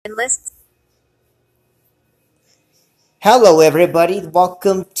list. Hello, everybody.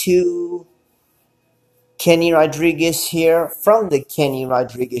 Welcome to Kenny Rodriguez here from the Kenny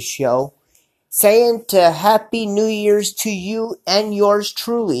Rodriguez Show, saying to Happy New Year's to you and yours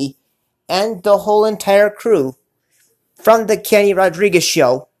truly, and the whole entire crew from the Kenny Rodriguez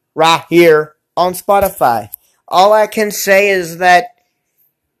Show, right here on Spotify. All I can say is that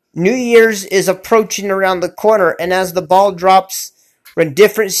New Year's is approaching around the corner, and as the ball drops, we're in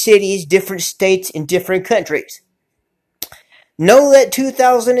different cities, different states, in different countries. Know that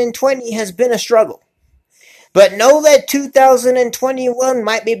 2020 has been a struggle. But know that 2021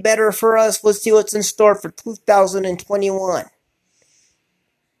 might be better for us. Let's see what's in store for 2021.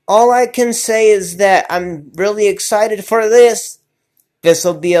 All I can say is that I'm really excited for this. This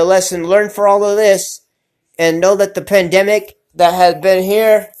will be a lesson learned for all of this. And know that the pandemic that has been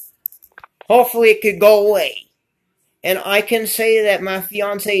here, hopefully it could go away. And I can say that my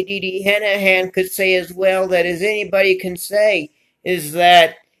fiance Dee Dee Hanahan could say as well, that as anybody can say, is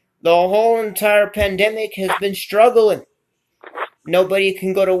that the whole entire pandemic has been struggling. Nobody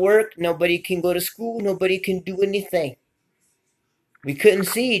can go to work, nobody can go to school, nobody can do anything. We couldn't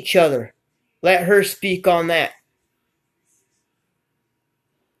see each other. Let her speak on that.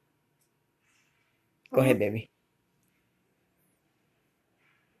 Go ahead, baby.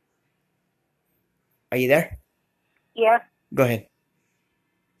 Are you there? Yeah. Go ahead.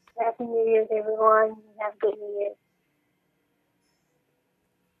 Happy New Year's, everyone. Have a good New Year.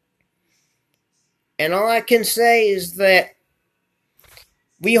 And all I can say is that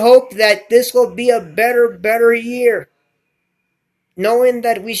we hope that this will be a better year. Knowing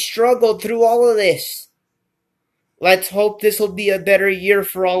that we struggled through all of this. Let's hope this will be a better year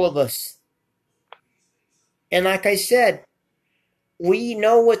for all of us. And like I said, we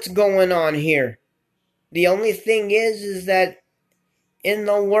know what's going on here. The only thing is that in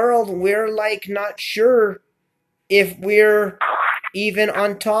the world, we're like not sure if we're even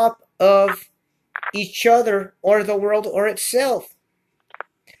on top of each other or the world or itself.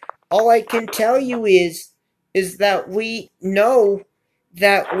 All I can tell you is that we know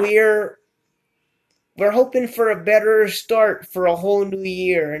that we're hoping for a better start for a whole new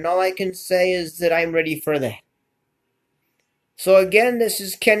year, and all I can say is that I'm ready for that. So again, this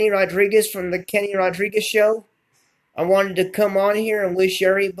is Kenny Rodriguez from the Kenny Rodriguez Show. I wanted to come on here and wish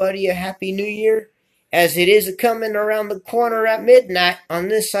everybody a happy new year, as it is coming around the corner at midnight on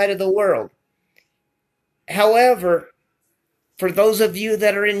this side of the world. However, for those of you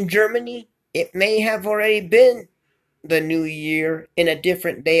that are in Germany, it may have already been the new year in a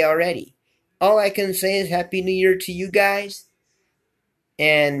different day already. All I can say is Happy New Year to you guys.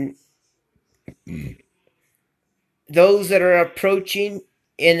 And those that are approaching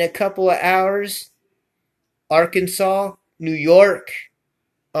in a couple of hours, Arkansas, New York,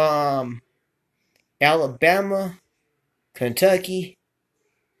 Alabama, Kentucky,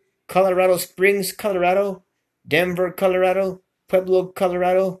 Colorado Springs, Colorado, Denver, Colorado, Pueblo,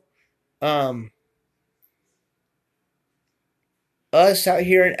 Colorado, us out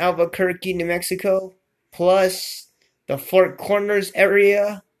here in Albuquerque, New Mexico, plus the Four Corners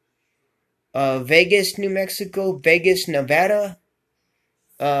area, Vegas, New Mexico, Vegas, Nevada,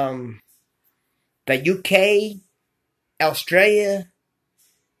 the UK, Australia,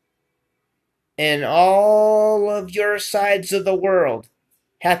 and all of your sides of the world.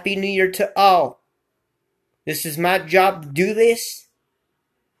 Happy New Year to all. This is my job to do this,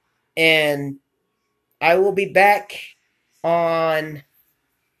 and I will be back on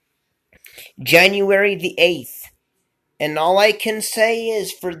January the 8th. And all I can say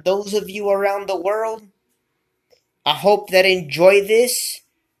is, for those of you around the world, I hope that enjoy this,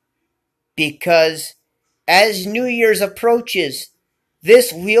 because as New Year's approaches,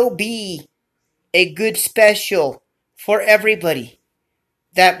 this will be a good special for everybody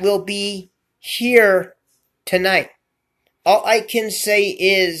that will be here tonight. All I can say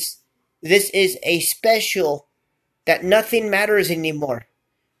is, this is a special that nothing matters anymore.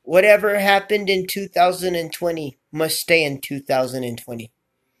 Whatever happened in 2020 must stay in 2020.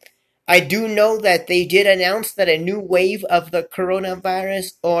 I do know that they did announce that a new wave of the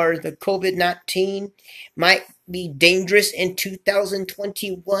coronavirus or the COVID-19 might be dangerous in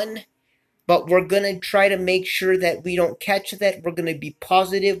 2021, but we're going to try to make sure that we don't catch that. We're going to be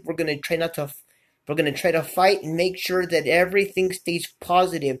positive. We're going to try to fight and make sure that everything stays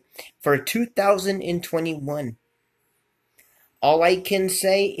positive for 2021. All I can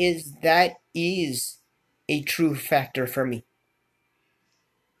say is that is a true factor for me.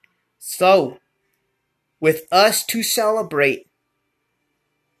 So, with us to celebrate,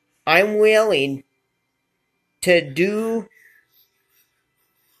 I'm willing to do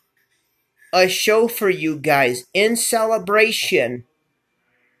a show for you guys in celebration.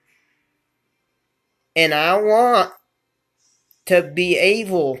 And I want to be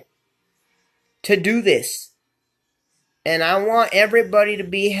able to do this. And I want everybody to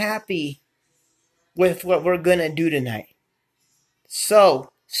be happy with what we're going to do tonight.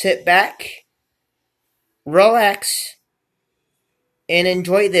 So, sit back, relax, and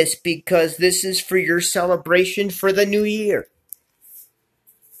enjoy this because this is for your celebration for the new year.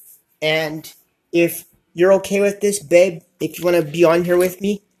 And if you're okay with this, babe, if you want to be on here with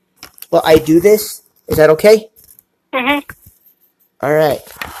me while I do this, is that okay? All right.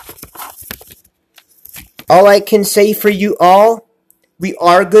 All I can say for you all, we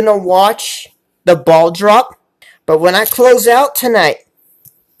are going to watch the ball drop. But when I close out tonight,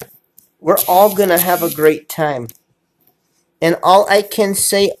 we're all going to have a great time. And all I can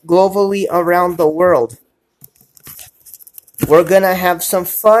say globally around the world, we're going to have some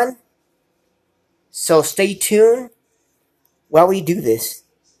fun. So stay tuned while we do this.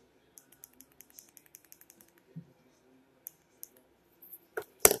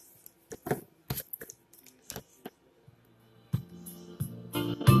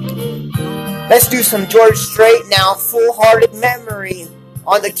 Let's do some George Strait now, Full-Hearted Memory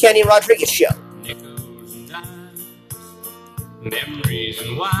on the Kenny Rodriguez Show. Nickels and dimes, memories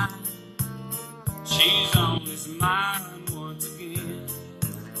and wine. She's on his mind once again.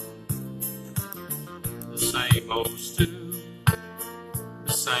 The same old stew,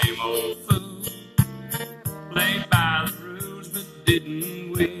 the same old food. Played by the rules but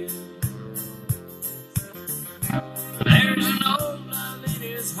didn't win. There's an old love in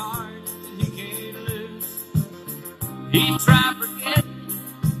his heart that he can't lose. He tried forgetting,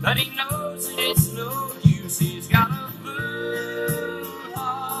 but he knows that it's no use. He's got a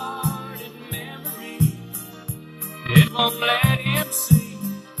full-hearted memory. It won't let him see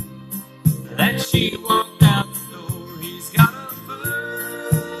that she walked out the door. He's got a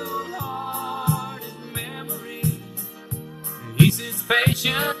full-hearted memory. He sits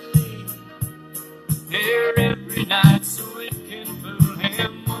patiently there every night so it can fool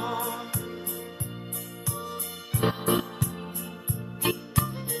him more.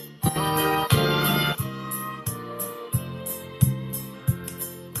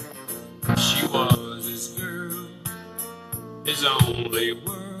 She was his girl, his only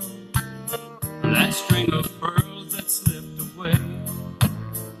world. That string of pearls that slipped away.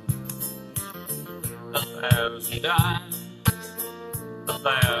 1,000 dimes,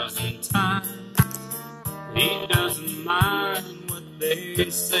 1,000 times. He doesn't mind what they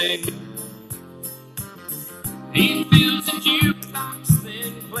say. He fills a jukebox,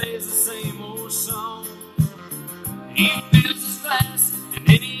 then plays the same old song. He fills his glass, and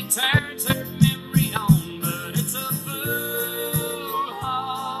then he turns her memory on. But it's a full-hearted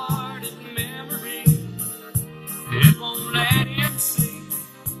memory. It won't let him see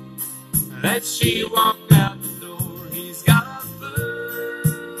that she walked out the door. He's got a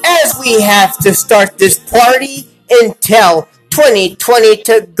As we have to start this party and tell 2020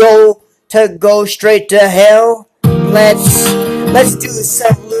 to go straight to hell, let's do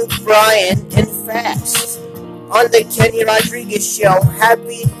some Luke Bryan and Fast on the Kenny Rodriguez Show.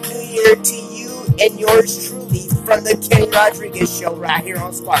 Happy New Year to you and yours truly from the Kenny Rodriguez Show right here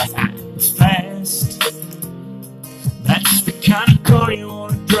on Spotify. Fast. That's the kind of car you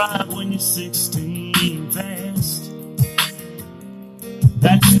want to drive when you're 16. Fast.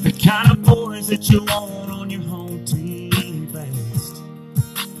 That's the kind of boys that you want on your home team. Fast.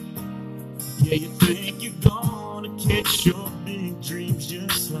 Yeah, you think you're gonna catch your big dreams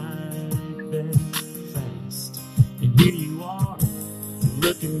just like that. Fast. And here you are,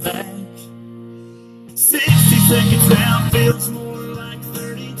 looking back. 60 seconds down feels more like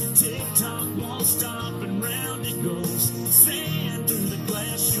 30. TikTok won't stop and round it goes. Sand through the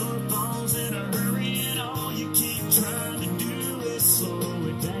glass, your phone's in a hurry, and all you keep trying to do is slow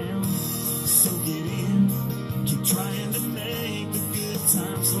it down. So get in, keep trying to make the good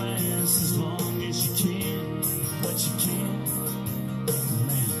times last as long as you can. But you can't,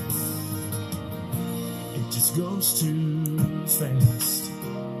 man, it just goes too fast.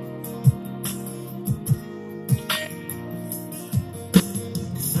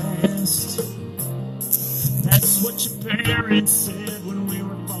 That's what your parents said when we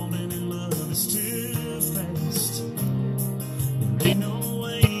were falling in love. It's too fast. Ain't no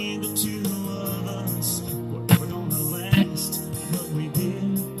way the two of us were ever gonna last, but we did,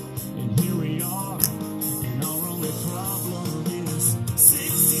 and here we are. And our only problem is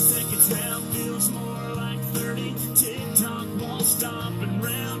 60 seconds now feels more like 30. TikTok won't stop and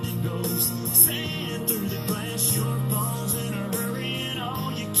round it goes. Sand through the glass, your phone's in a hurry, and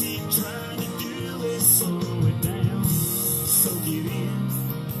all you keep trying to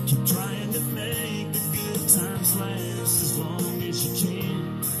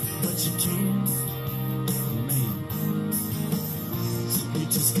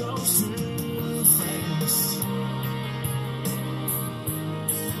just goes too fast.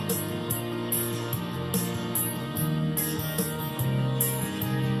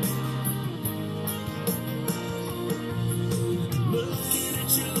 Looking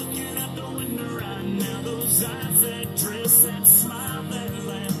at you, looking out the window right now. Those eyes, that dress, that smile, that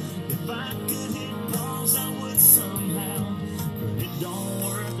laugh. If I could hit pause, I would somehow. But it don't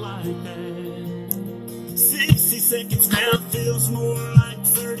work like that. 60 seconds now feels more like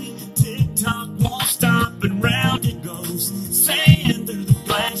 30. Tick-tock won't stop and round it goes. Saying through the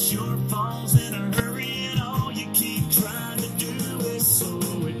glass your phone's in a hurry. And all you keep trying to do is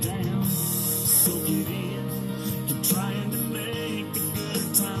slow it down. Soak it in. Keep trying to make the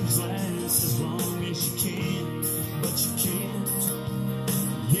good times last as long as you can. But you can't.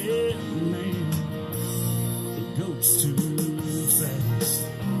 Yeah, man. It goes too fast.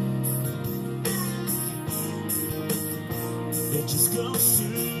 It just goes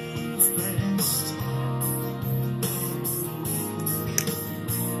too fast.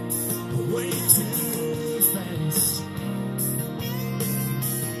 Way too fast.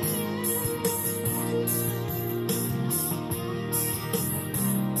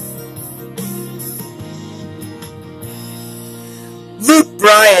 Luke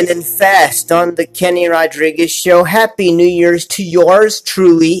Bryan and Fast on the Kenny Rodriguez Show. Happy New Year's to yours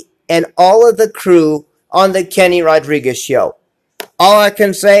truly and all of the crew on the Kenny Rodriguez Show. All I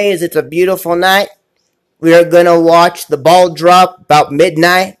can say is it's a beautiful night. We are going to watch the ball drop about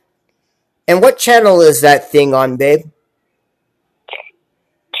midnight. And what channel is that thing on, babe?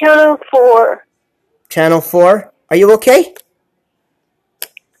 Channel 4. Channel 4? Are you okay?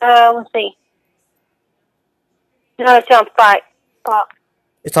 Let's see. No, it's on Fox.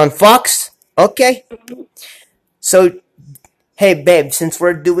 It's on Fox? Okay. So, hey, babe, since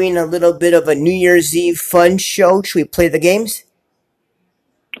we're doing a little bit of a New Year's Eve fun show, should we play the games?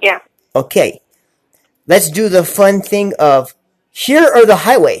 Yeah. Okay. Let's do the fun thing of Here or the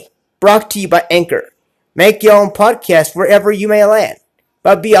Highway, brought to you by Anchor. Make your own podcast wherever you may land.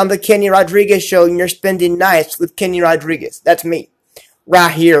 But be on the Kenny Rodriguez Show and you're spending nights with Kenny Rodriguez. That's me.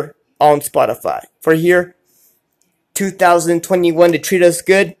 Right here on Spotify. For here, 2021 to treat us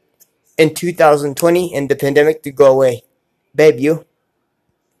good, and 2020 and the pandemic to go away. Babe, you?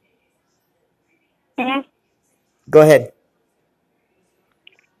 Mm-hmm. Go ahead.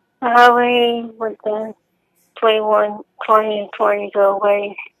 The highway with the 21, 20, and 20 go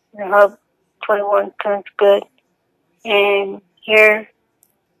away. The hub 21 turns good. And here,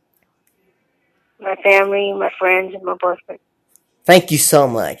 my family, my friends, and my boyfriend. Thank you so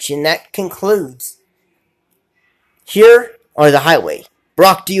much. And that concludes Here or the Highway,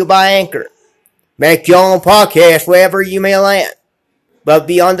 brought to you by Anchor. Make your own podcast wherever you may land. But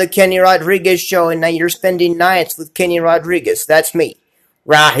be on the Kenny Rodriguez Show and now you're spending nights with Kenny Rodriguez. That's me.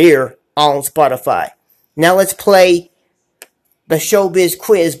 Right here on Spotify. Now let's play the Showbiz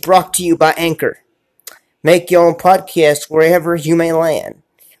Quiz brought to you by Anchor. Make your own podcast wherever you may land.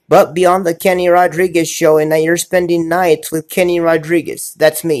 But be on the Kenny Rodriguez Show and now you're spending nights with Kenny Rodriguez.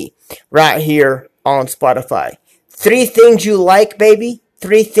 That's me. Right here on Spotify. 3 things you like, baby.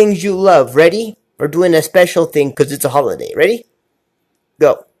 3 things you love. Ready? We're doing a special thing because it's a holiday. Ready?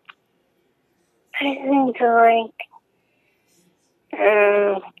 Go. I think I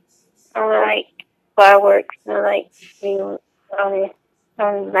like fireworks. I like being honest.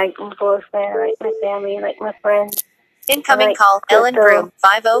 I like my boyfriend. I like my family. I like my friends. Incoming like call, Ellen Crystal. Broom,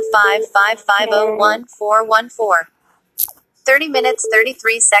 505-550-1414. 30 minutes,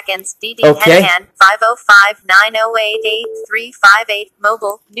 33 seconds, DD Okay. Henahan, 505-908-8358,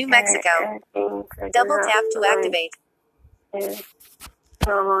 Mobile, New Mexico. Double tap to activate. And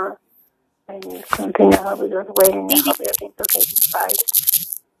Mama, and something I hope it goes away and I hope everything's okay by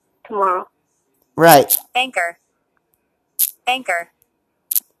tomorrow. Right. Anchor. Anchor.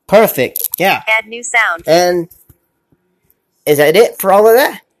 Perfect. Yeah. Add new sound. And is that it for all of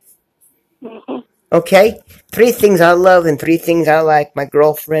that? Mm-hmm. Okay. 3 things I love and 3 things I like. My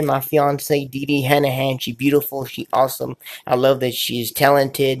girlfriend, my fiance, Dee Dee Henahan. She's beautiful. She's awesome. I love that she's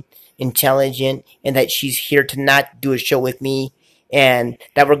talented, intelligent, and that she's here tonight to do a show with me. And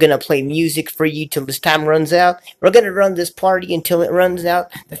that we're going to play music for you till this time runs out. We're going to run this party until it runs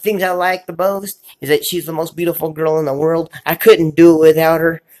out. The things I like the most is that she's the most beautiful girl in the world. I couldn't do it without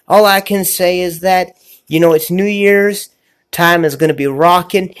her. All I can say is that, it's New Year's. Time is going to be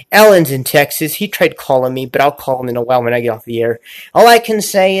rocking. Ellen's in Texas. He tried calling me, but I'll call him in a while when I get off the air. All I can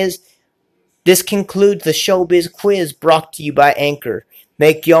say is this concludes the Showbiz Quiz brought to you by Anchor.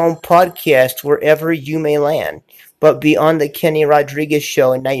 Make your own podcast wherever you may land. But be on the Kenny Rodriguez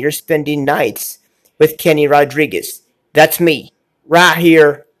Show, and now you're spending nights with Kenny Rodriguez. That's me. right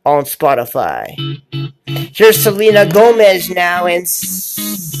here on Spotify. Here's Selena Gomez now and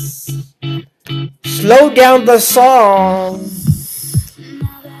slow down the song.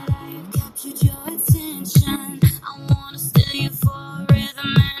 Now that I have captured your attention, I wanna steal you for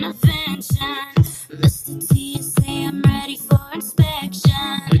rhythm and attention. Mr. T, you say I'm ready for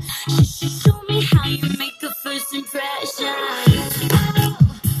inspection. Show me how you make a first impression. Oh,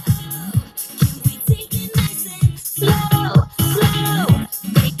 can we take it nice and slow, slow?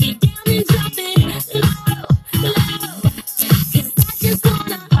 Break it down and drop it low, low. 'Cause I just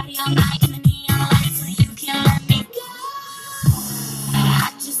wanna party all night in the neon lights so you can't let me go.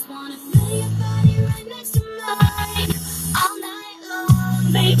 I just wanna feel your body right next to mine all night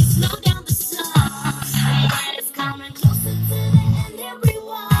long. Baby, slow down the song. When it's coming closer to the end, and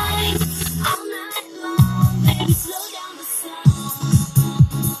rewind all night long. Baby, slow down the song.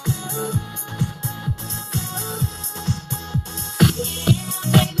 Yeah,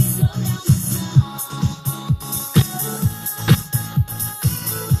 baby, slow down the song.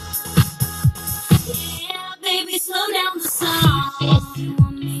 Yeah, baby, slow down the song. If you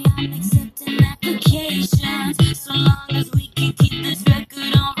want me, I'm accepting applications. So long as we can keep this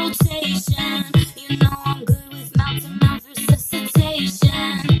record on rotation. You know I'm good with mouth-to-mouth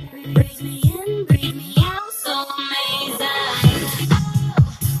resuscitation. Breathe me in, breathe me out, so amazing.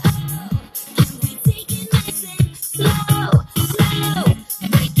 Can we take it nice and slow, slow?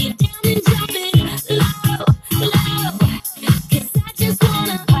 Break it down and drop it low, low. 'Cause I just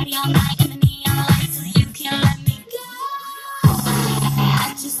wanna party all night in the neon lights so you can't let me go.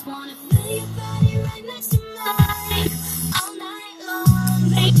 I just wanna feel your body right next to mine all night long.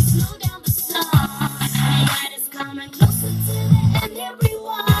 Baby, slow down the song. When it's coming closer to the end, and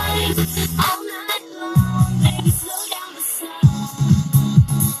rewind all night long. Baby, slow down the song.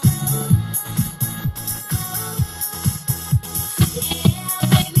 Yeah,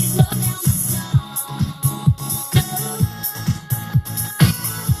 baby, slow down the song.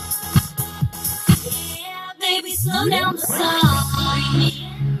 Yeah, baby, slow down the song. Breathe me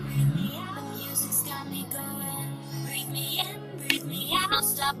in, breathe me out. The music's got me going. Breathe me in, breathe me out. Don't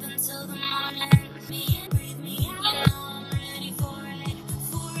stop until the morning. Breathe me out. You know I'm ready for it,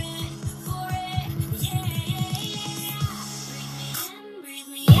 for it, for it. Yeah, yeah, yeah. Breathe me in, breathe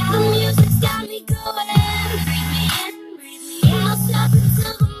me out. The music's got me going. Breathe me in, breathe me out. Don't stop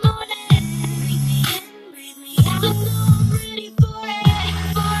until the morning. Breathe me in, breathe me out. You know I'm ready for it,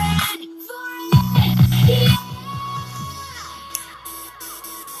 for it, for it. Yeah.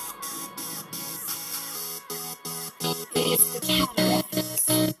 It's the catalyst.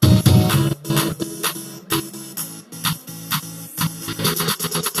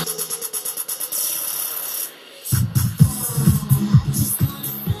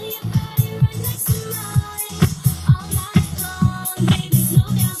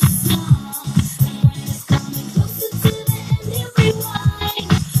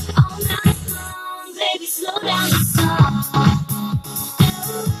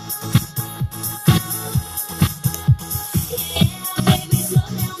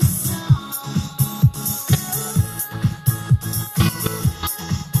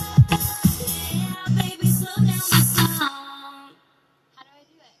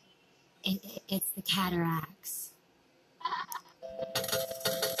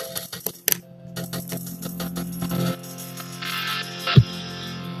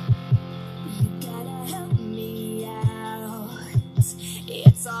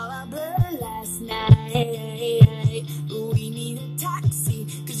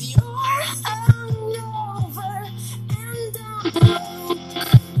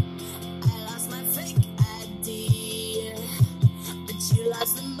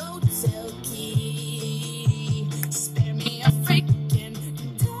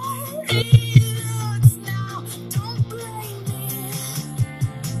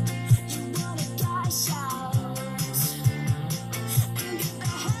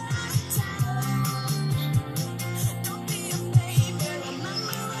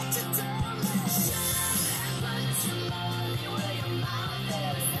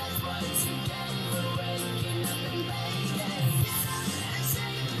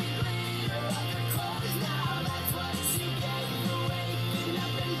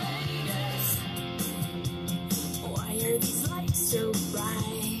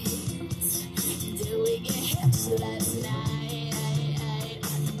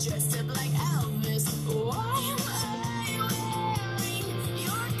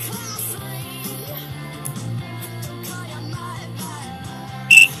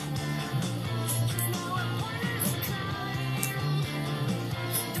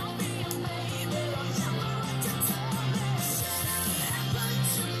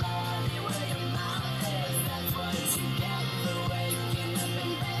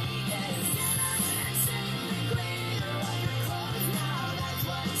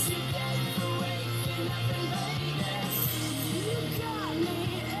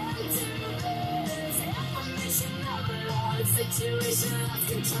 situation lost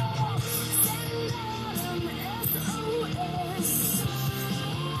control. Send out an SOS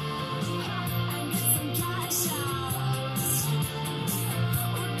and get some cash out.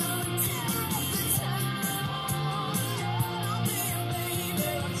 We're gonna take the town. Baby,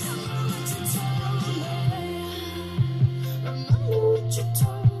 remember what you told me. Remember what you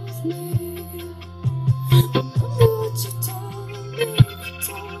told me. Remember what you told me.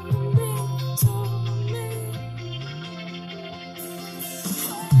 Told me.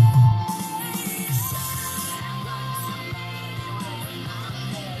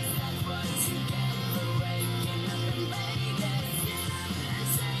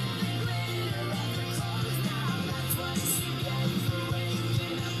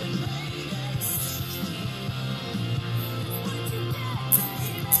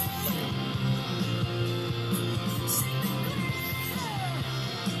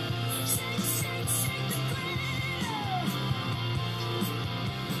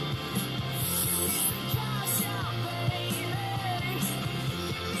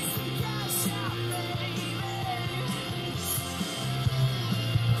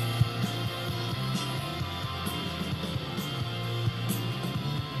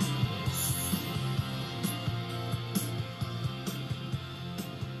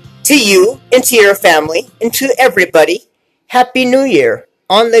 To you and to your family and to everybody, Happy New Year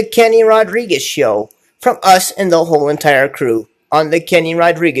on the Kenny Rodriguez Show from us and the whole entire crew on the Kenny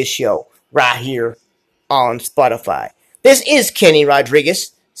Rodriguez Show right here on Spotify. This is Kenny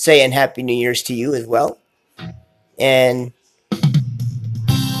Rodriguez saying Happy New Year's to you as well. And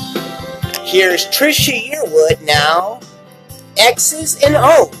here's Trisha Yearwood now, X's and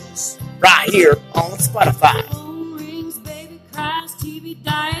O's right here on Spotify. Phone rings, baby cries, TV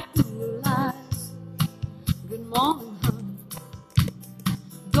diet, realize. Good morning, honey.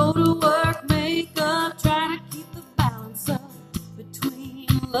 Go to work, make up, try to keep the balance up between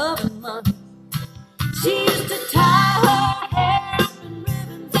love and money. She used to tie her hair up in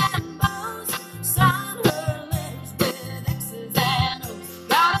ribbons and bows, sign her letters with X's and O's.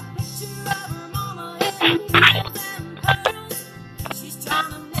 Got a picture of her mama in heels and pearls. She's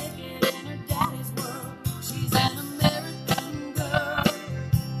trying to make it in her daddy's world. She's an American girl,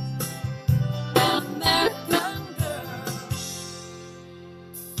 an American girl.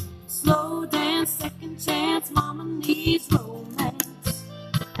 Slow dance, second chance, mama needs romance.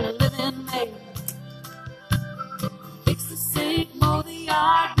 A living maid. Fix the sink, mow the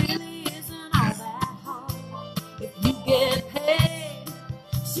yard, really isn't all that hard if you get paid.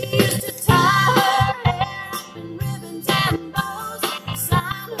 She used to tie her hair up in ribbons and bows,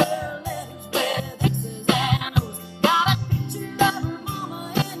 sign her letters with X's and O's. Got a picture of her mama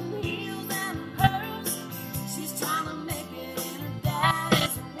in heels and pearls. She's trying to make it in her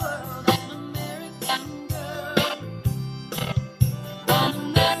daddy's world. An American girl, an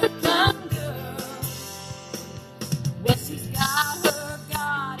American girl. Well, she's got her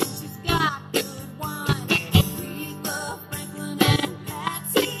God and she's got good wine. Aretha Franklin and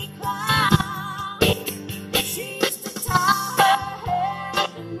Patsy Cline. She used to tie her hair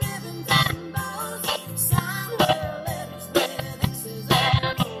up in ribbons and bows, sign her letters with X's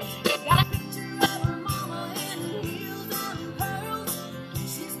and O's. Got a picture of her mama in heels and pearls.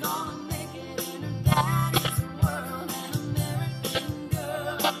 She's gonna make it in her daddy's world. An American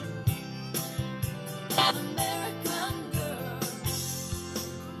girl, an American girl.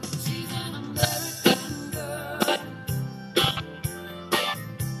 She's an American girl.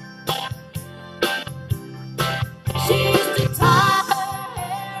 She used to tie her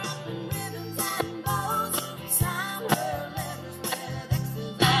hair up in ribbons and bows, sign her letters with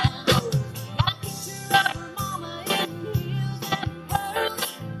X's and O's. Got a picture of her mama in heels and pearls.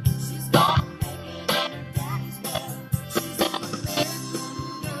 She's gonna make it in her daddy's world. She's an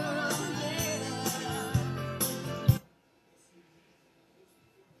American girl,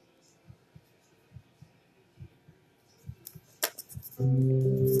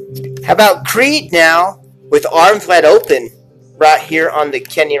 How about Creed now with Arms Wide Open right here on the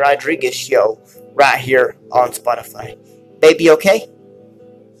Kenny Rodriguez Show right here on Spotify. Baby, okay?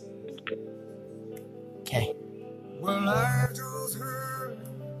 Okay. Well, I just heard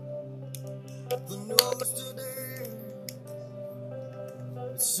the news today.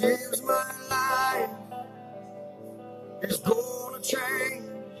 It seems my life is gonna change.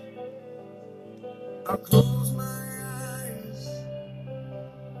 I close my eyes,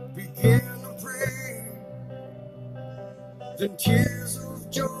 begin to pray. Then tears of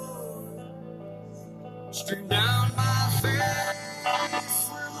joy stream down my face.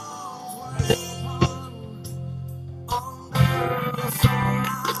 When arms wide open under the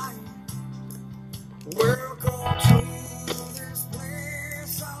sunlight. Welcome to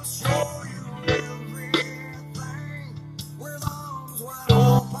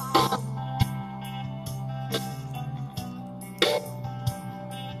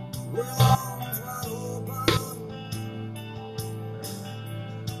with arms wide open.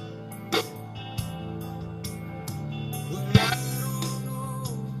 Well, I don't know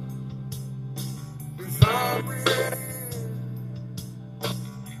if I'm ready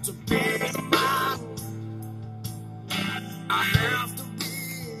to be the man I have to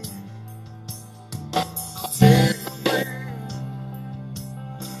be. I'll take a man,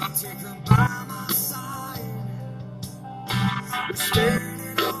 I'll take her by my side. We're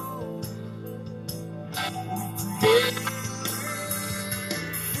standing on, we create.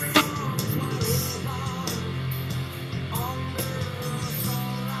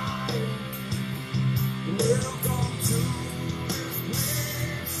 Welcome to this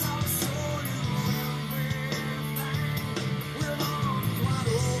place. I'll show you everything. With arms wide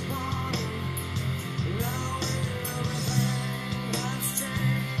open. Now everything has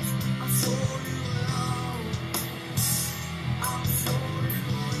changed. I'll show you love. I'll show you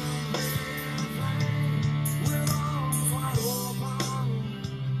everything. With arms wide open.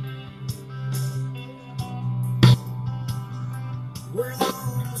 With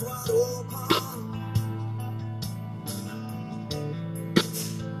arms wide open.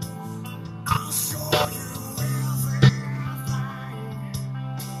 I'll show you everything.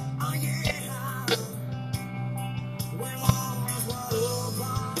 Oh yeah. With arms wide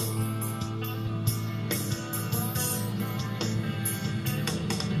open.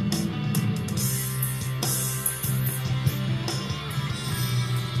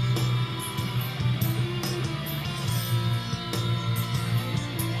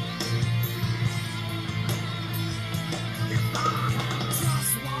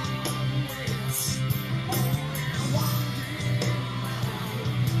 Just one wish, only one dream.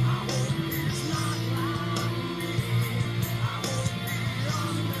 I hope it's not like me. I hope he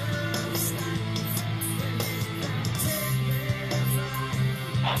understands that he can take this life.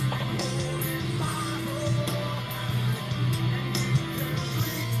 Holding my hand, and he can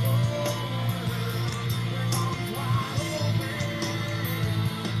reach forward. With arms wide open,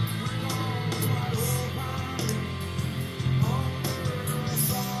 with arms wide open.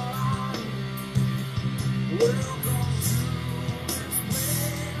 Welcome to this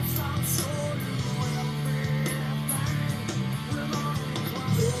place. I'll show you everything. With arms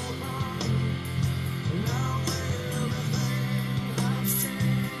wide open. Now everything has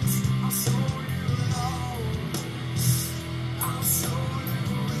changed. I'll show you love. I'll show you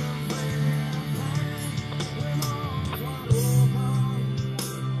everything. With arms wide open.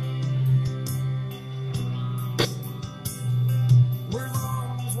 With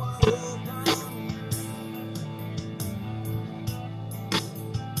arms wide open.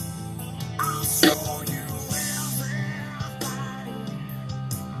 I'll show you everything.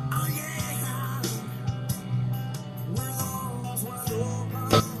 Oh yeah. With arms wide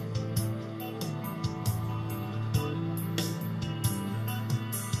open.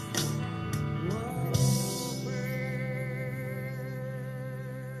 Wide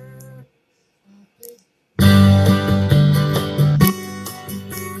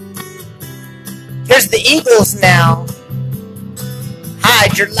Here's the Eagles now.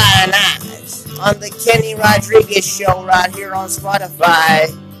 Hide your lying eyes on the Kenny Rodriguez Show right here on Spotify.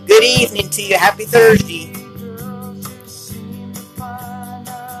 Good evening to you. Happy Thursday. girls just seem to find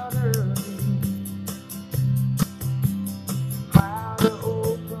out early how to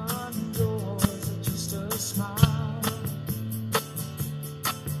open doors with just a smile.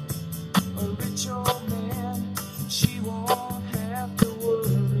 A rich old man, she won't have to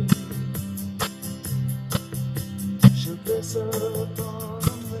worry. She'll dress up on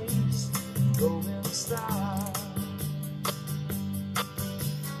a lace and go in style.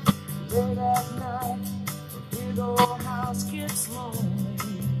 Late at night, a big old house gets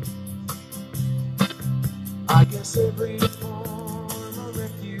lonely. I guess every form of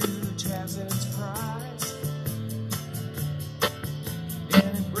refuge has its price.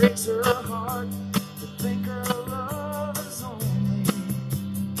 And it breaks her heart to think her love is only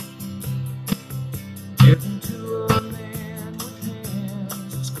given to a man with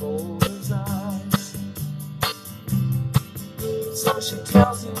hands as cold as ice. So she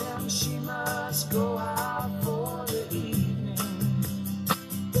tells him she must go out for the evening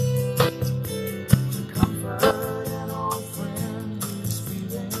to comfort an old friend who's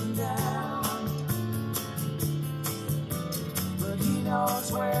feeling down. But he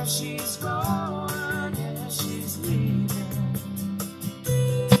knows where she's going, yeah, she's leaving.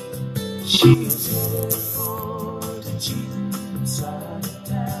 She's headed for the cheap side of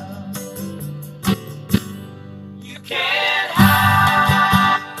town. You can't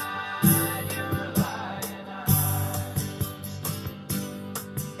hide your lying eyes.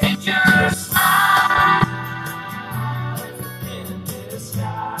 And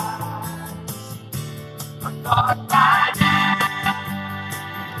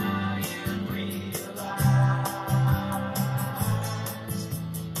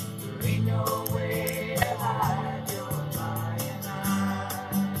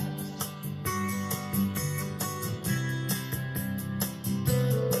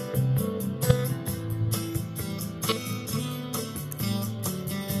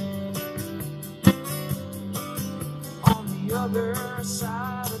other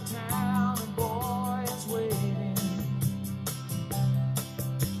side of town, a boy is waiting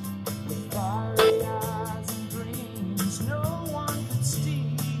with fiery eyes and dreams no one could steal.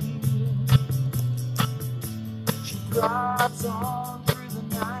 She drives on through the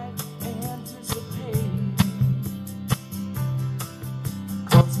night, anticipating,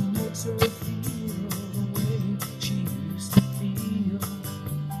 'cause he makes her feel the way she used to feel.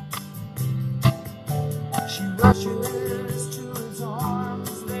 She rushes to his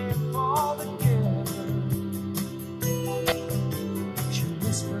arms, they fall together. She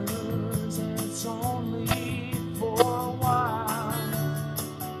whispers, it's only for a while.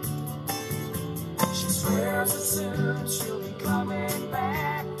 She swears as soon she'll be coming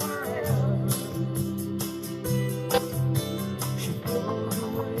back forever. She goes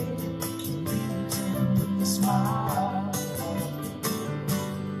away, she leaves him with a smile.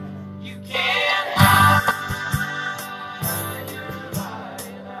 You can't hide your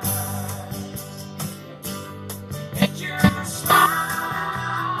lying eyes, and your smile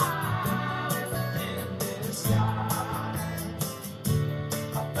is in disguise.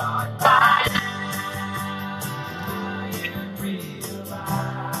 I thought by now you'd realize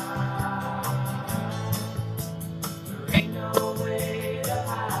there ain't no way to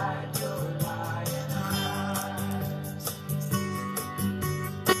hide your lying eyes.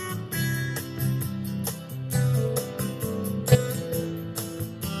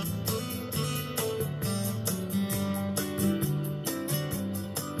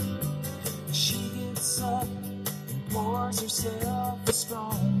 She gets up and pours herself a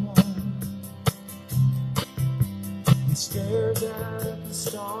strong one and stares at the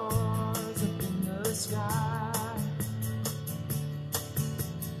stars up in the sky.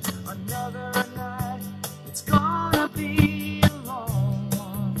 Another night, it's gonna be a long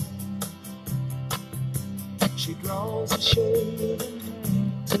one. She draws a shade and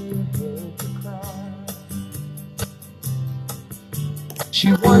hangs her head to cry. She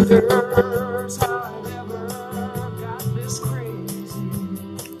wonders how it ever got this crazy.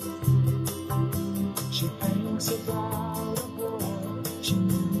 She thinks about a boy she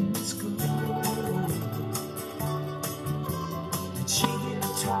knew in school. Did she get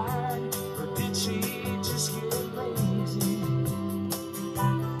tired or did she just get lazy?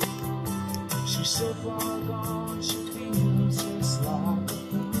 She's so far gone, she feels just like a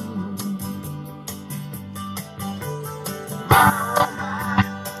fool. My, oh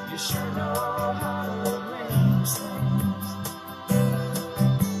my, you sure know how to arrange things.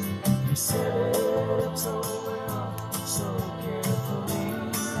 You set it up so well, so carefully.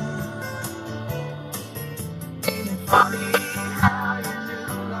 Ain't it funny how you knew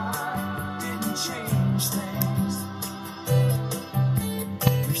life didn't change things?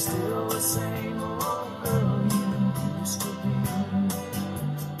 You're still the same old girl you used to be.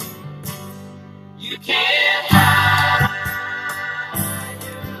 You can't hide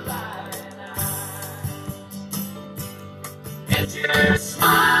your lying eyes, and your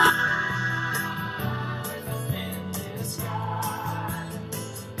smile is in disguise.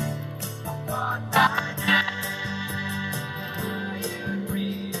 I thought by now you'd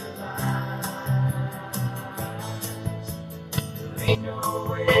realize there ain't no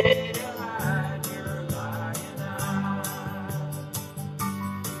way to hide your lying eyes.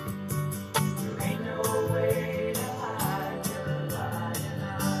 There ain't no way to hide your lying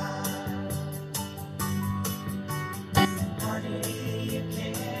eyes. Honey, you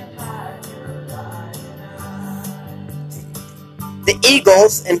can't hide your lying eyes. The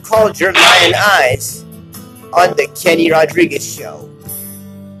Eagles and Called Your Lion Eyes on the Kenny Rodriguez Show.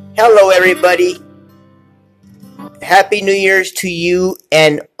 Hello, everybody. Happy New Year's to you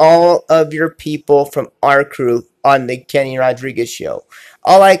and all of your people from our crew on the Kenny Rodriguez Show.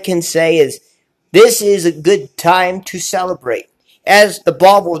 All I can say is this is a good time to celebrate. As the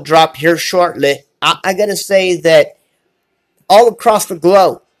ball will drop here shortly, I gotta say that all across the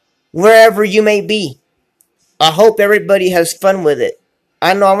globe, wherever you may be, I hope everybody has fun with it.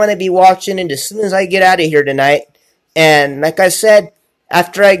 I know I'm going to be watching it as soon as I get out of here tonight. And like I said,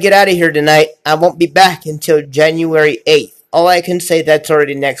 after I get out of here tonight, I won't be back until January 8th. All I can say, that's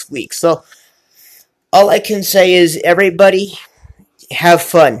already next week. So all I can say is everybody have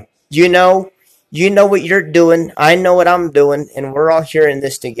fun. You know what you're doing. I know what I'm doing, and we're all here in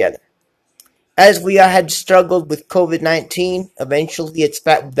this together. As we had struggled with COVID-19, eventually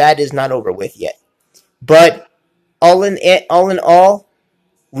that is not over with yet. But all in all,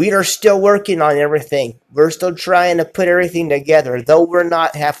 we are still working on everything. We're still trying to put everything together, though we're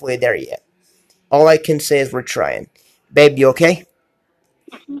not halfway there yet. All I can say is we're trying. Babe, you okay?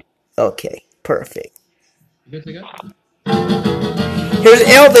 Okay, perfect. You good to go? Here's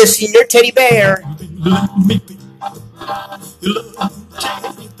Elvis and your teddy bear. Let me be your love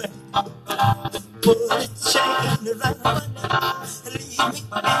teddy bear. Put a chain around my neck and leave me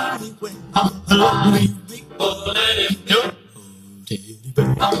anywhere. Let me be your teddy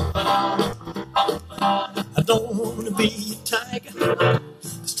bear. I don't wanna be a tiger,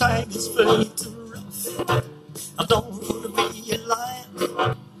 'cause tigers play too rough. I don't wanna be a lion,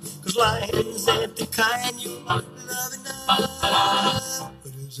 'cause lions ain't the kind you love enough.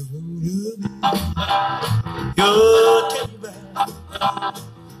 But I just wanna be your teddy bear.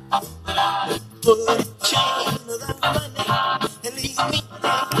 Put a chain around my neck and leave me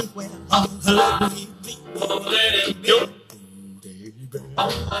anywhere. Let me be your teddy bear.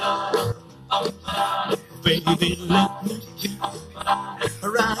 Baby, let me be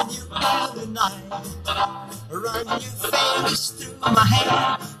around you every night. Run your fingers through my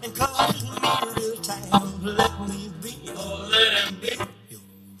hair and cuddle me real tight. Let me be your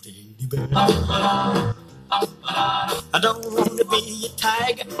teddy bear. I don't wanna be a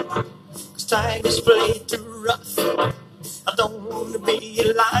tiger, 'cause tigers play too rough. I don't wanna be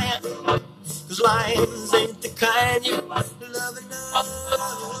a lion, 'cause lions ain't the kind you love enough.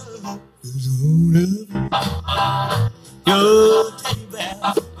 Your teddy bear.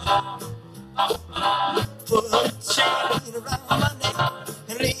 Put a chain around my neck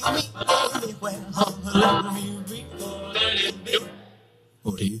and leave me anywhere. Let me be your teddy bear.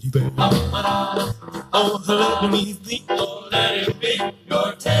 Oh, let me be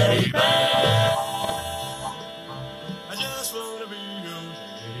your teddy bear. I just wanna be your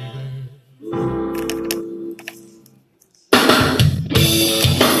teddy bear.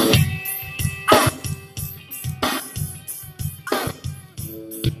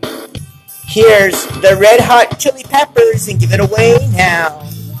 Here's the Red Hot Chili Peppers and give it away now.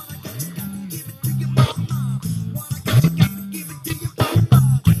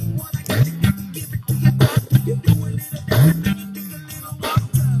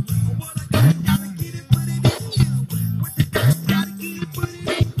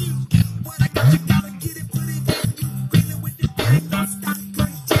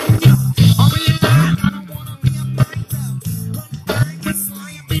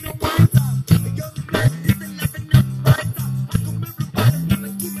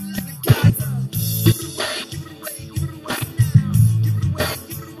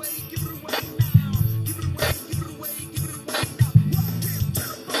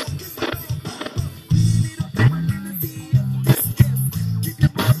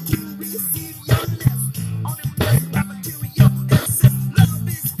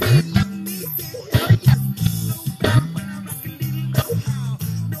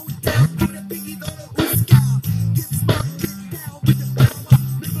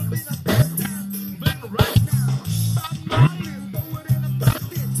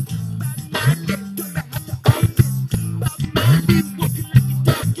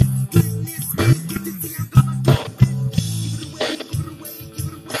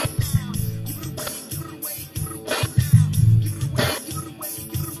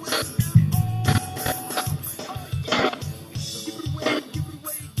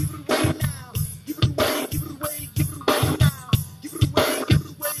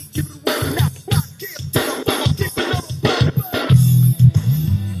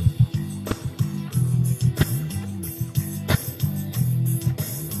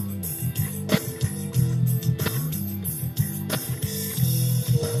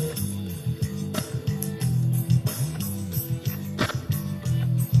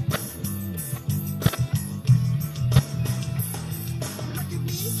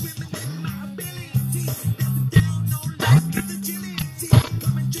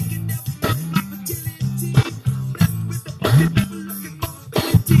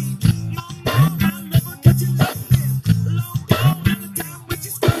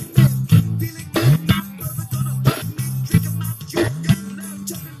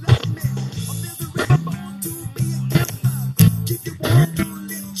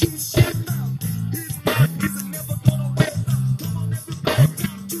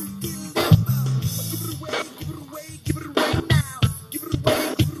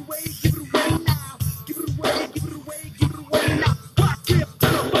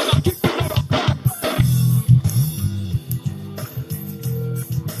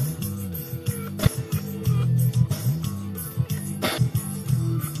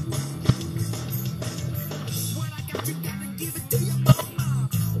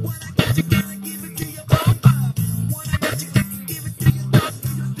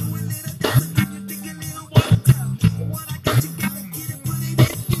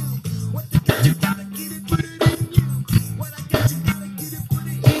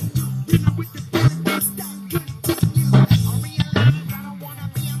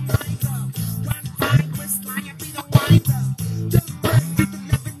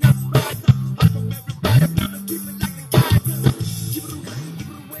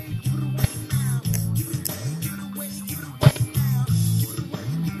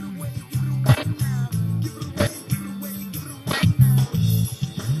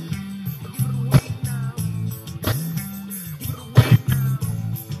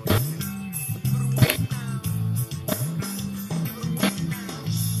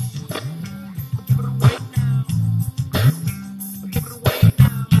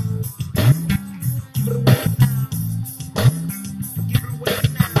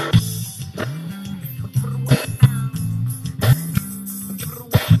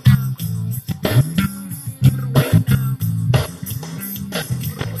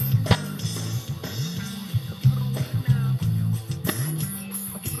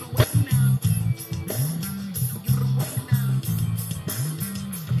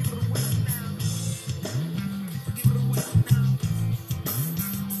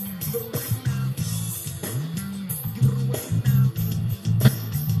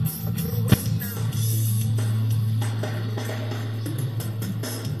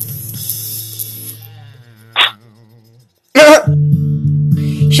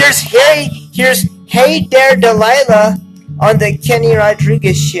 Here's Hey There Delilah on the Kenny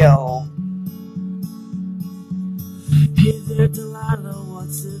Rodriguez Show. Hey there, Delilah,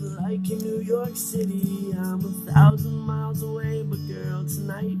 what's it like in New York City? I'm 1,000 miles away, but girl,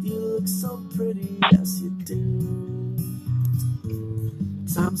 tonight you look so pretty. Yes, you do.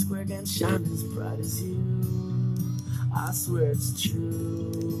 Times Square can't shine as bright as you. I swear it's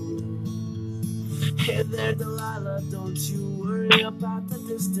true. Hey there, Delilah, don't you worry about the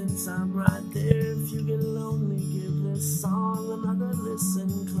distance. I'm right there if you get lonely. Give this song another listen.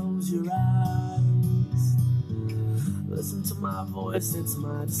 Close your eyes. Listen to my voice, it's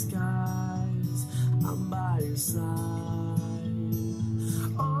my disguise. I'm by your side.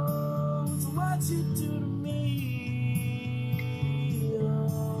 Oh, it's what you do to me.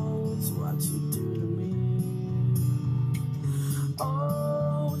 Oh, it's what you do to me.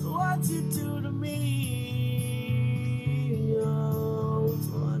 Oh, it's what you do to me. Oh, it's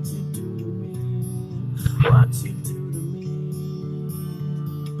what you do to me. What you do to me.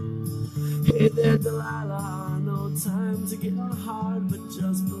 Hey there, Delilah, I know times are getting hard, but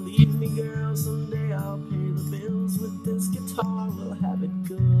just believe me, girl, someday I'll pay the bills with this guitar. We'll have it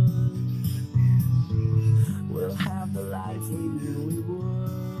good. We'll have the life we knew we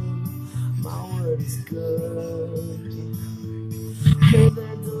would. My word is good. Hey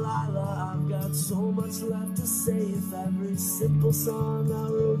there, Delilah, I've got so much left to say. If every simple song I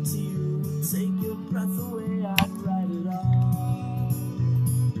wrote to you would take your breath away, I'd write it all.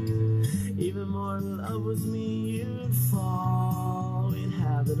 Even more in love with me, you'd fall. We'd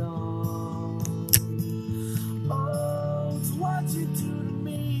have it all. Oh, it's what you do to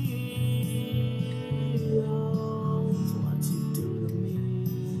me. Oh, it's what you do to me.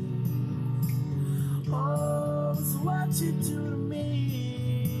 Oh, it's what you do to me.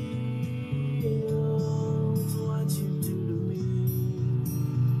 Oh, it's what you do to me.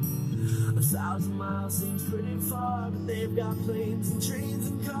 1,000 miles seems pretty far, but they've got planes and trains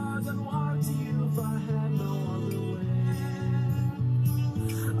and cars. I'd walk to you if I had no other way.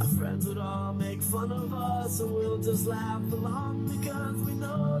 Our friends would all make fun of us, and we'll just laugh along because we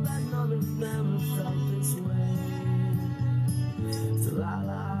know that none of them have felt this way.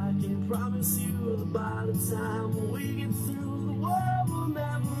 Delilah, I can promise you that by the time we get through, the world will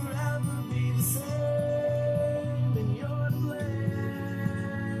never ever be the same, and you're to blame.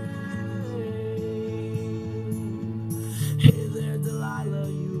 Hey there, Delilah,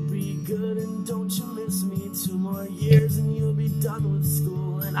 you be good and don't you miss me. 2 more years and you'll be done with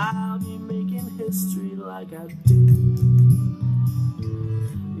school, and I'll be making history like I do.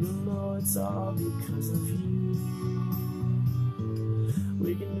 You know it's all because of you.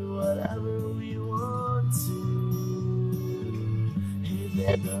 We can do whatever we want to. Hey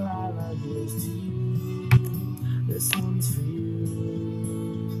there, Delilah, here's to you. This one's for you.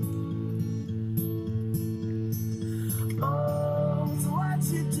 Oh, it's what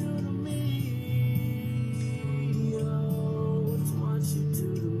you do to me. Oh, it's what you do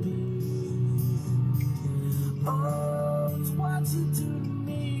to me. Oh, it's what you do to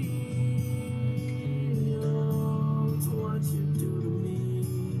me. Oh, it's what you do to me.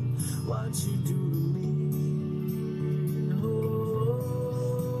 What you do to me. Oh,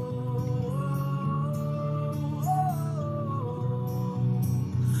 oh,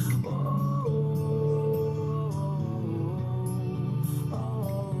 oh,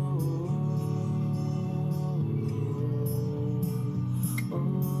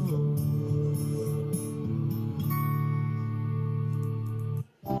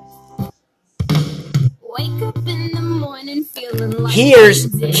 Wake up in the morning feeling like Here's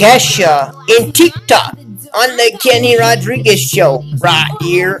Kesha in TikTok on the Kenny Rodriguez Show right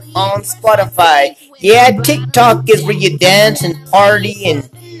here on Spotify. Yeah, TikTok is where you dance and party and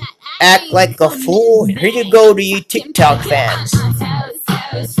act like a fool. Here you go to you TikTok fans.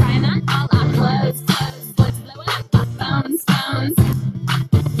 Trying on all our clothes, boys blowing up our phones.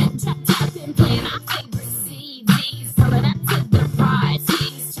 Trapped and playing our favorite CDs, pulling up to the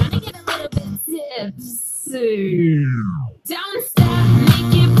parties, trying to get a little bit tipsy. Don't stop,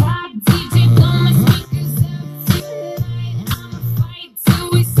 make it pop, DJ, blow my speakers up tonight. I'ma fight till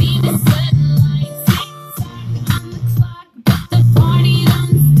we see the sunlight. Tick tock on the clock, but the party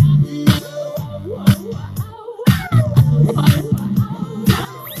don't stop.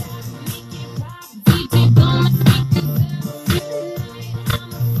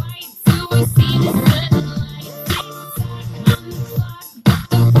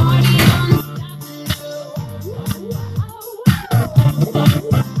 Party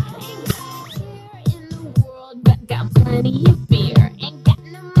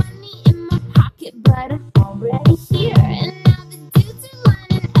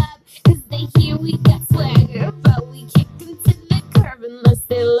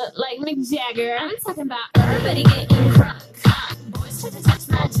swagger. I'm talking about everybody getting crunk. Boys try to touch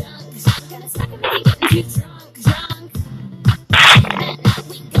my junk. Gonna smack him if he getting too drunk. Then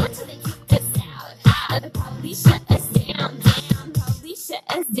we go till they kick us out. The police shut us down. Police shut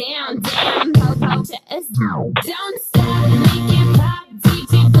us down. Police shut us down. Don't stop, make it pop.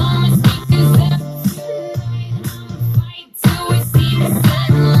 DJ blow my speakers up. Tonight I'ma fight till we see the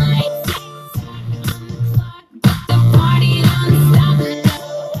sunlight. The party don't stop.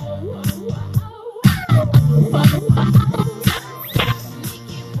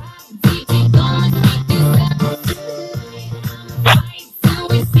 DJ blow my speakers up. Fight till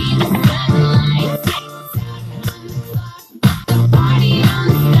we see the sunlight. The party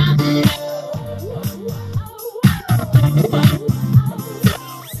don't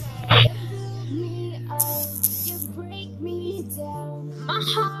you break me down. My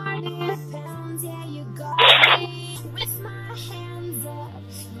heart it pounds, yeah, you got me. With my hands up,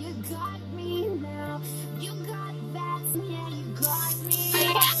 you got me now. You got that, yeah, you got me.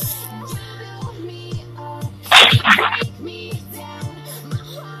 You build me up, you break me down. My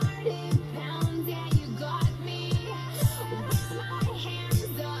heart it pounds, yeah, you got me. With my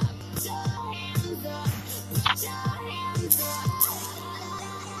hands up, put your hands up, put your hands up.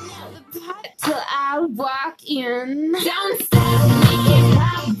 Till I walk in. Don't stop, make it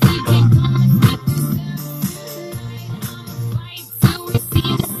pop. DJ gonna fight till we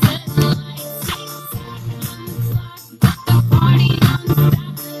see the sunlight. The party don't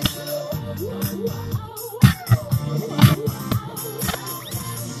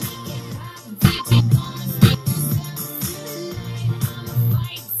DJ gonna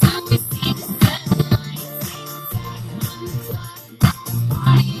fight till we see the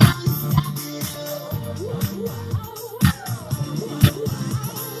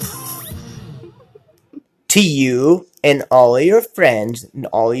To you and all your friends and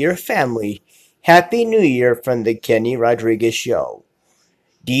all your family, Happy New Year from the Kenny Rodriguez Show.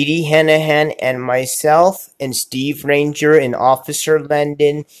 Dee Dee Hanahan and myself and Steve Ranger and Officer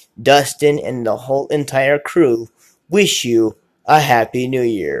Landon, Dustin, and the whole entire crew wish you a Happy New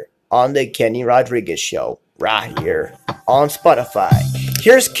Year on the Kenny Rodriguez Show right here on Spotify.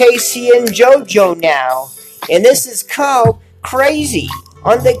 Here's Casey and JoJo now, and this is called Crazy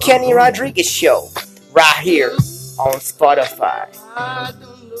on the Kenny Rodriguez Show right here on Spotify. I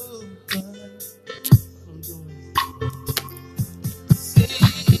don't know what I'm doing.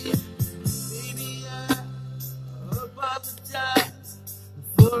 See, baby, I apologize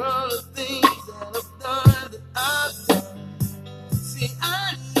for all the things that I've done, that I've done. See,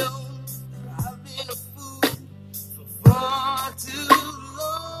 I know I've been a fool for far too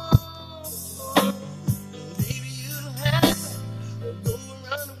long. Baby, you don't have to go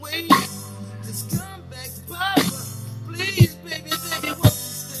and run away. Just come back to Papa. Please, baby, baby, won't you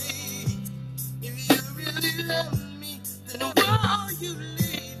stay? If you really love me, then why are you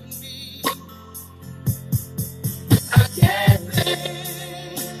leaving me? I can't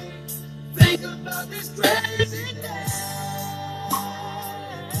think about this crazy day.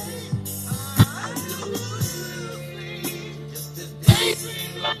 I do just a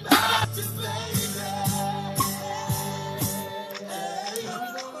daydream about you, baby.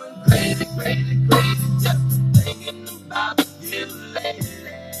 I'm going crazy, crazy, crazy, just thinking about you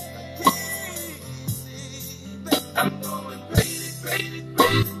lately. I'm going crazy, crazy,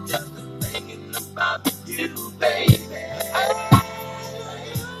 crazy, just thinking about you, baby.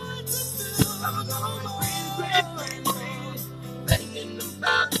 I'm going crazy, crazy, crazy, thinking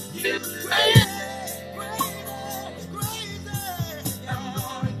about you, crazy, crazy, crazy. I'm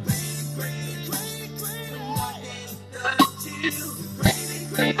going crazy, crazy, crazy, crazy, when I can't touch you, crazy,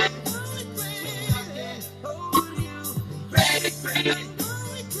 crazy, crazy, when I can't hold you, crazy, crazy,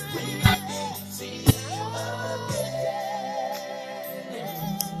 when I can't see you again.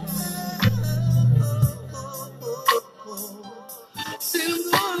 Say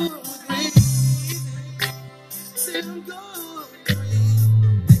I'm going crazy. Say I'm going crazy.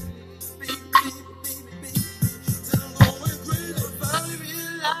 Baby, baby, baby, baby. Say I'm going crazy if I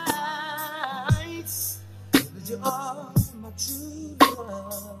realize that you are my true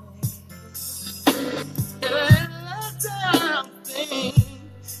love. And I had a lifetime thing,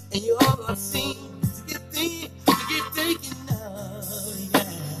 and you all I've seen to get taken now, yeah.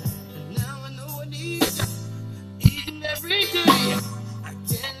 And now I know I need you each and every day. I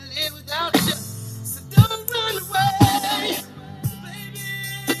can't live without you, so don't run away. Baby,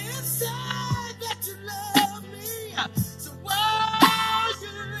 it's sad that you love me, so why are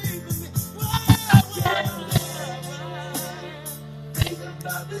you leaving me? Why? Think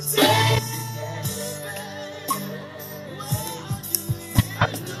about this crazy day. Why are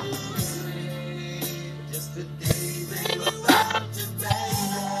you leaving me?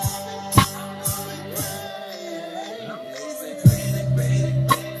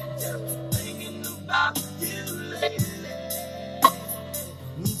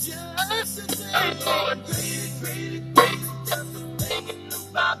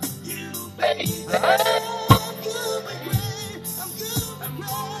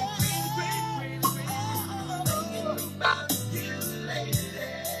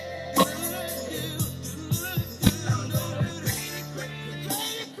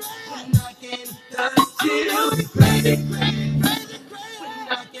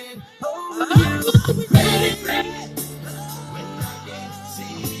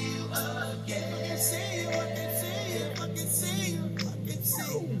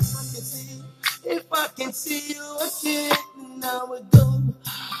 If I can see you again, I would go.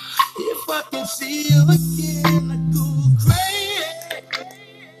 If I can see you again, I go crazy.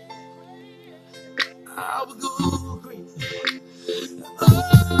 I would go crazy. I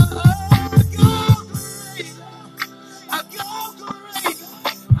go crazy. I go crazy.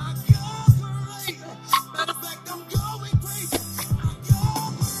 I go crazy. Matter of fact, I'm going crazy. I go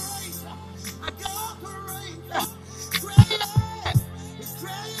crazy. I go crazy. Crazy. It's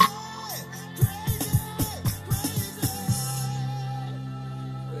crazy.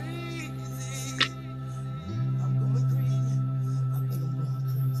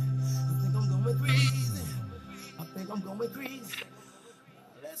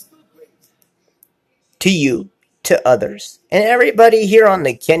 To you, to others, and everybody here on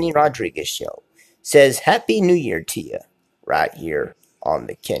the Kenny Rodriguez Show says Happy New Year to you right here on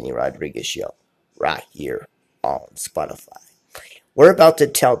the Kenny Rodriguez Show, right here on Spotify. We're about to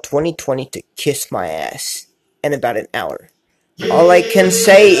tell 2020 to kiss my ass in about an hour. All I can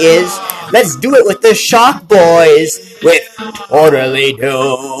say is, let's do it with the Shock Boys with Totally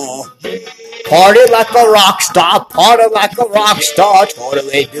Do. Party like a rock star, party like a rock star,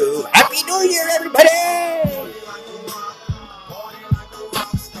 totally do. Happy New Year, everybody!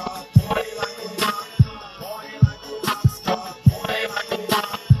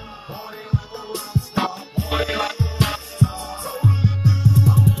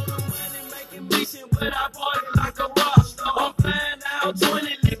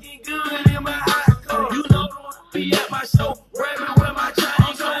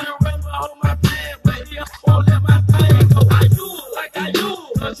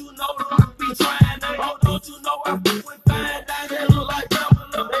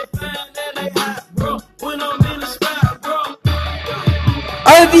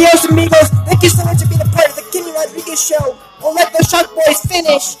 Adios, amigos. Thank you so much for being a part of the Kenny Rodriguez Show. We'll let the Shock Boys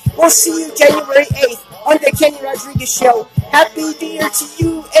finish. We'll see you January 8th on the Kenny Rodriguez Show. Happy New Year to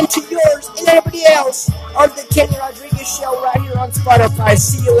you and to yours and everybody else on the Kenny Rodriguez Show right here on Spotify.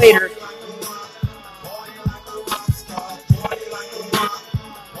 See you later.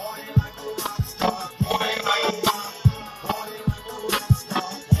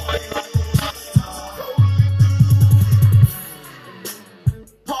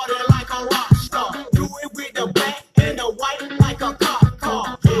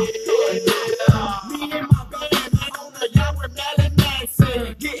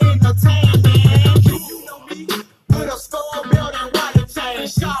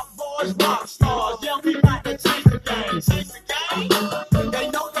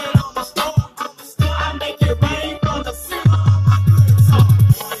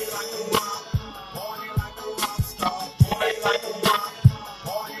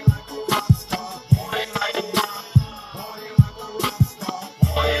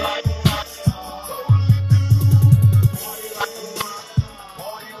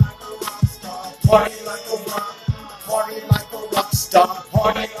 Party like a rock, party like a rock star,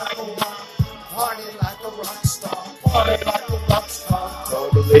 party like a rock, party like a rock star, party like a rock star,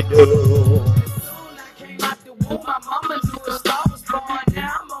 totally do. My mama knew a star was born.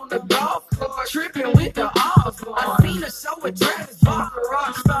 Now I'm on the golf course, tripping with the Osborne. I seen a show with Travis Barker,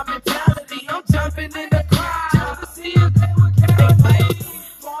 rock star mentality. I'm jumping in the crowd just to see if they would carry me.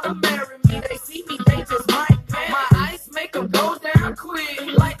 Wanna marry me? They see me, they just might panic. My ice make them go down quick,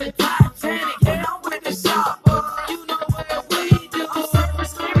 like the Titanic. Yeah, I'm with the shop, you know what we do.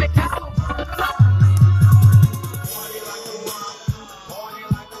 Surface lyric,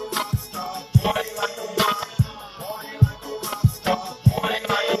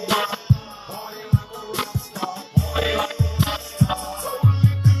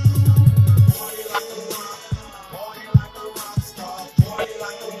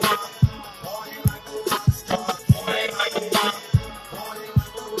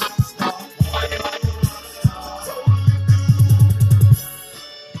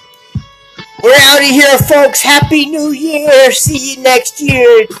 we're out of here, folks. Happy New Year. See you next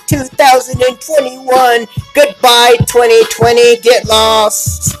year, 2021. Goodbye, 2020. Get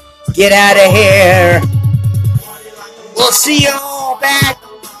lost. Get out of here. We'll see you all back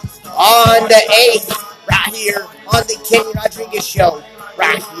on the 8th, right here on the Kenny Rodriguez Show,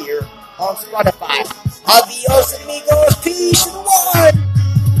 right here on Spotify. Adios, amigos. Peace and one.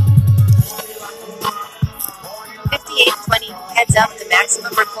 58:20. Heads up, the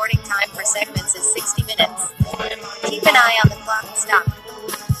maximum recording time for segments is 60 minutes. Keep an eye on the clock. Stop.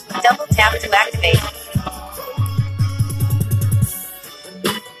 Double tap to activate.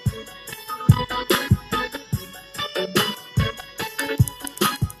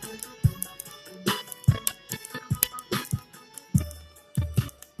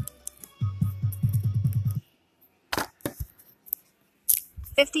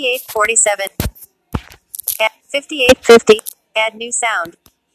 $58.47. 58.50. Add new sound.